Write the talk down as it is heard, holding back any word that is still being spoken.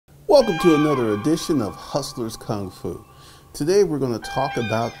Welcome to another edition of Hustlers Kung Fu. Today we're going to talk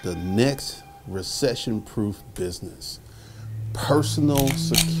about the next recession-proof business, personal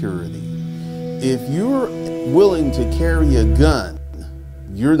security. If you're willing to carry a gun,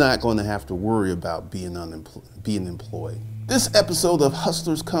 you're not going to have to worry about being employed. This episode of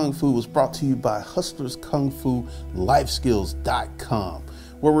Hustlers Kung Fu was brought to you by HustlersKungFuLifeSkills.com,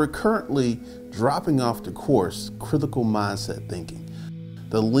 where we're currently dropping off the course, Critical Mindset Thinking.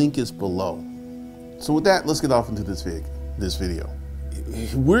 The link is below. So with that, let's get off into this video.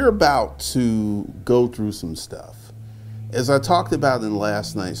 We're about to go through some stuff. As I talked about in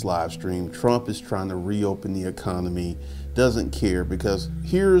last night's live stream, Trump is trying to reopen the economy, doesn't care, because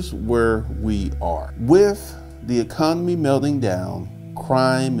here's where we are. With the economy melting down,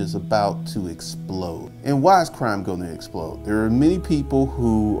 crime is about to explode. And why is crime going to explode? There are many people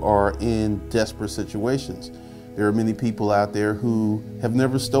who are in desperate situations. There are many people out there who have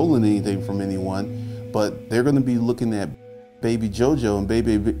never stolen anything from anyone, but they're going to be looking at baby JoJo and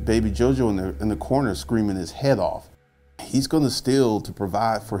baby JoJo in the corner screaming his head off. He's going to steal to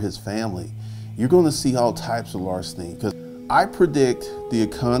provide for his family. You're going to see all types of larceny, because I predict the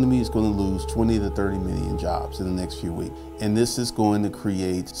economy is going to lose 20 to 30 million jobs in the next few weeks. And this is going to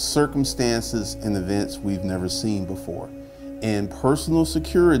create circumstances and events we've never seen before. And personal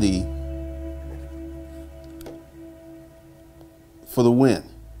security for the win.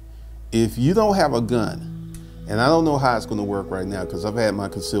 If you don't have a gun, and I don't know how it's going to work right now because I've had my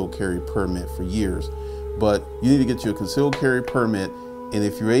concealed carry permit for years, but you need to get you a concealed carry permit, and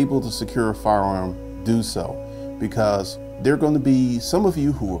if you're able to secure a firearm, do so, because there are going to be some of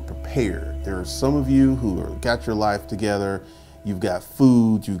you who are prepared. There are some of you who got your life together. You've got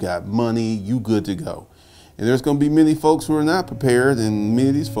food, you've got money, you good to go. And there's going to be many folks who are not prepared, and many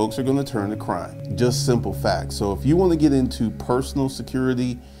of these folks are going to turn to crime. Just simple facts. So if you want to get into personal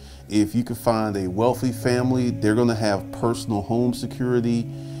security, if you can find a wealthy family, they're going to have personal home security.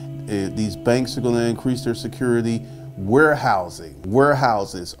 These banks are going to increase their security.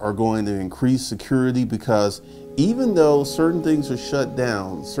 Warehouses are going to increase security, because even though certain things are shut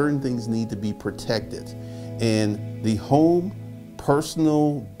down, certain things need to be protected. And the home,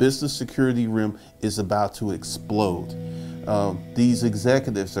 personal, business security realm is about to explode. These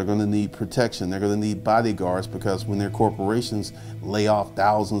executives are going to need protection. They're going to need bodyguards, because when their corporations lay off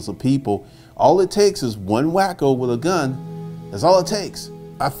thousands of people, all it takes is one wacko with a gun. That's all it takes.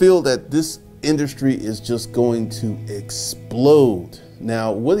 I feel that this industry is just going to explode.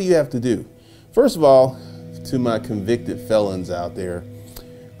 Now, what do you have to do? First of all, to my convicted felons out there,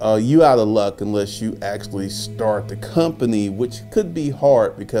 you out of luck unless you actually start the company, which could be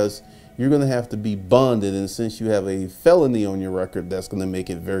hard because you're going to have to be bonded, and since you have a felony on your record, that's going to make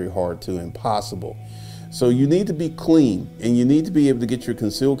it very hard to impossible. So you need to be clean, and you need to be able to get your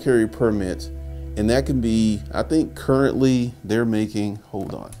concealed carry permit, and that can be, I think currently they're making,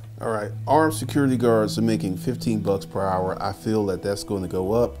 hold on. All right, armed security guards are making $15 per hour. I feel that that's going to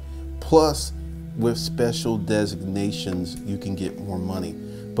go up. Plus, with special designations, you can get more money.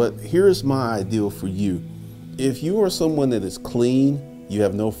 But here's my ideal for you. If you are someone that is clean, you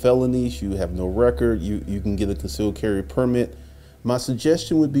have no felonies, you have no record, you can get a concealed carry permit, my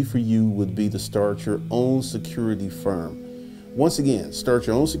suggestion would be for you would be to start your own security firm. Once again, start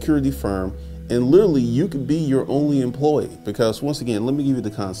your own security firm, and literally you could be your only employee, because once again, let me give you the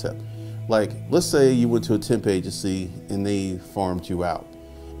concept. Like, let's say you went to a temp agency and they farmed you out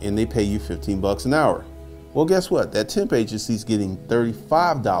and they pay you $15 an hour. Well, guess what? That temp agency is getting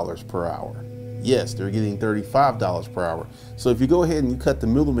 $35 per hour. Yes, they're getting $35 per hour. So if you go ahead and you cut the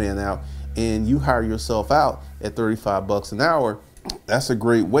middleman out and you hire yourself out at $35 an hour, that's a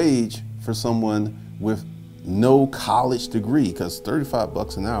great wage for someone with no college degree, because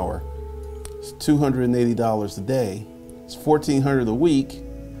 $35 an hour is $280 a day. It's $1,400 a week,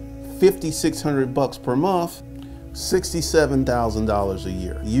 $5,600 per month. $67,000 a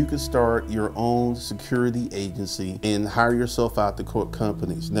year. You could start your own security agency and hire yourself out to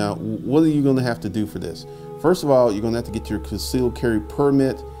companies. Now, what are you going to have to do for this? First of all, you're going to have to get your concealed carry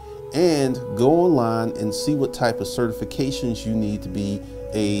permit and go online and see what type of certifications you need to be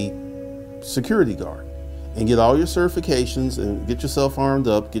a security guard, and get all your certifications and get yourself armed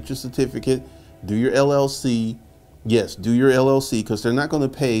up, get your certificate, do your LLC. Yes, do your LLC, because they're not going to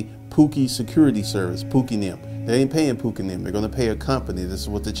pay Pookie Security Service, Pookie Nim. They ain't paying Pookie Nim. They're going to pay a company. This is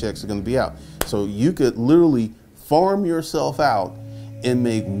what the checks are going to be out. So you could literally farm yourself out and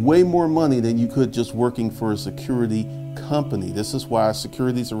make way more money than you could just working for a security company. This is why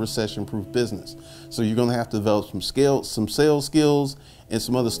security is a recession-proof business. So you're going to have to develop some sales skills and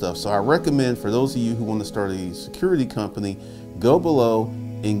some other stuff. So I recommend for those of you who want to start a security company, go below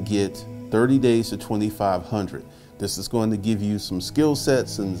and get 30 days to 2,500. This is going to give you some skill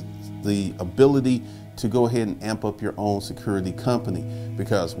sets and the ability to go ahead and amp up your own security company,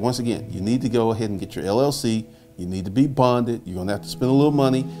 because once again, you need to go ahead and get your LLC. You need to be bonded. You're gonna have to spend a little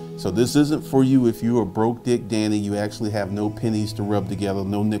money. So this isn't for you if you are broke Dick Danny. You actually have no pennies to rub together,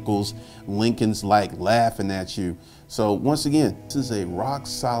 no nickels. Lincoln's like laughing at you. So once again, this is a rock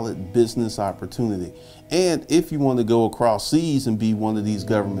solid business opportunity. And if you want to go across seas and be one of these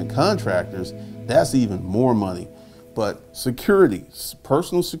government contractors, that's even more money. But security,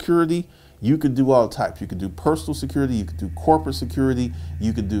 personal security, you could do all types. You could do personal security, you could do corporate security,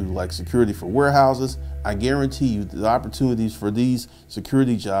 you could do like security for warehouses. I guarantee you the opportunities for these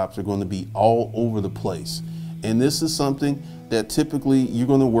security jobs are going to be all over the place. And this is something that typically you're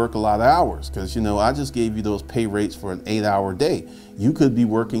going to work a lot of hours, because, you know, I just gave you those pay rates for an 8-hour day. You could be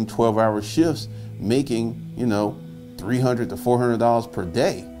working 12-hour shifts, making, you know, $300 to $400 per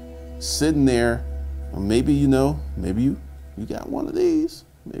day, sitting there. Or maybe, you know, maybe you got one of these.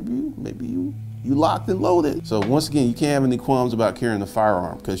 Maybe you locked and loaded. So once again, you can't have any qualms about carrying a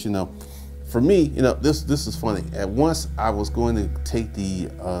firearm, because, you know, for me, you know, this is funny. At once I was going to take the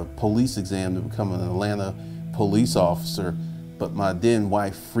police exam to become an Atlanta police officer, but my then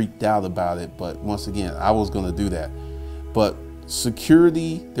wife freaked out about it. But once again, I was going to do that. But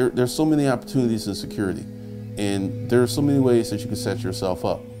security, there's so many opportunities in security, and there are so many ways that you can set yourself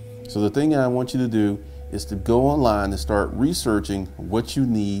up. So the thing I want you to do is to go online and start researching what you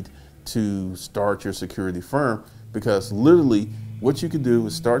need to start your security firm, because literally what you can do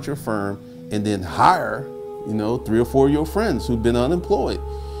is start your firm and then hire, you know, 3 or 4 of your friends who've been unemployed,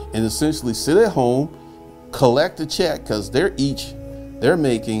 and essentially sit at home, collect a check, because they're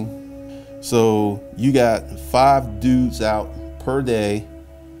making, so you got 5 dudes out per day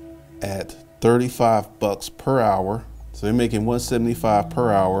at $35 per hour. So they're making $175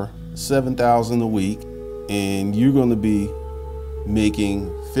 per hour, $7,000 a week, and you're going to be making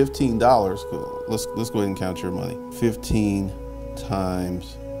 $15. Let's go ahead and count your money. 15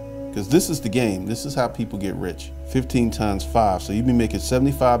 times, because this is the game. This is how people get rich. 15 times 5. So you'd be making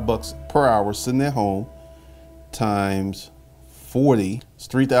 $75 per hour sitting at home, times 40. It's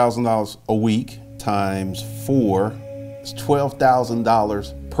 $3,000 a week, times 4. It's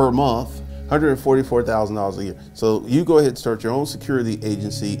 $12,000 per month. $144,000 a year. So you go ahead and start your own security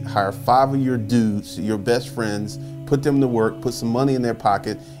agency, hire 5 of your dudes, your best friends, put them to work, put some money in their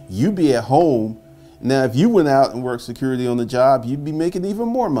pocket. You be at home. Now, if you went out and worked security on the job, you'd be making even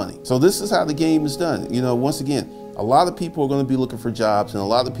more money. So this is how the game is done. You know, once again, a lot of people are going to be looking for jobs, and a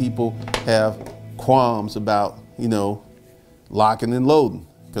lot of people have qualms about, you know, locking and loading.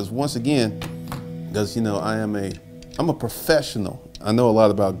 Because once again, because, you know, I'm a professional. I know a lot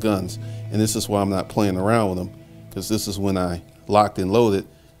about guns, and this is why I'm not playing around with them, because this is when I locked and loaded.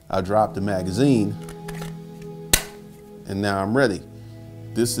 I dropped the magazine, and now I'm ready.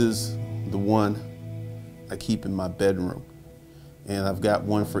 This is the one I keep in my bedroom, and I've got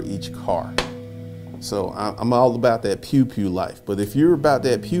one for each car. So I'm all about that pew-pew life. But if you're about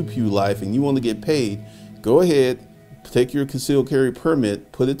that pew-pew life and you want to get paid, go ahead, take your concealed carry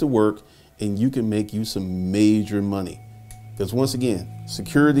permit, put it to work, and you can make you some major money. Because once again,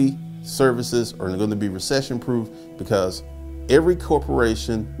 security services are going to be recession proof, because every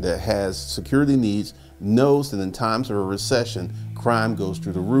corporation that has security needs knows that in times of a recession, crime goes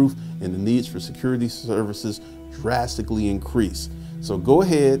through the roof and the needs for security services drastically increase. So go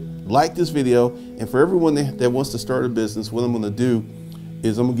ahead, like this video, and for everyone that wants to start a business, what I'm going to do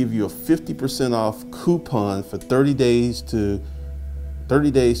is I'm going to give you a 50% off coupon for 30 days to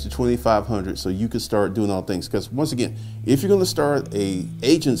 2,500, so you can start doing all things. Because once again, if you're going to start a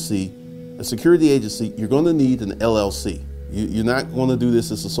security agency, you're going to need an LLC. You're not going to do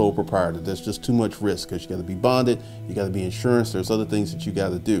this as a sole proprietor. There's just too much risk, because you got to be bonded, you got to be insurance. There's other things that you got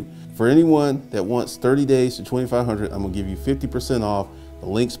to do. For anyone that wants 30 days to 2,500, I'm going to give you 50% off. The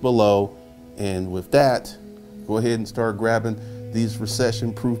link's below. And with that, go ahead and start grabbing these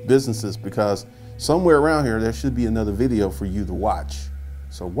recession-proof businesses, because somewhere around here there should be another video for you to watch.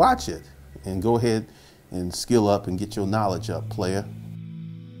 So watch it and go ahead and skill up and get your knowledge up, player.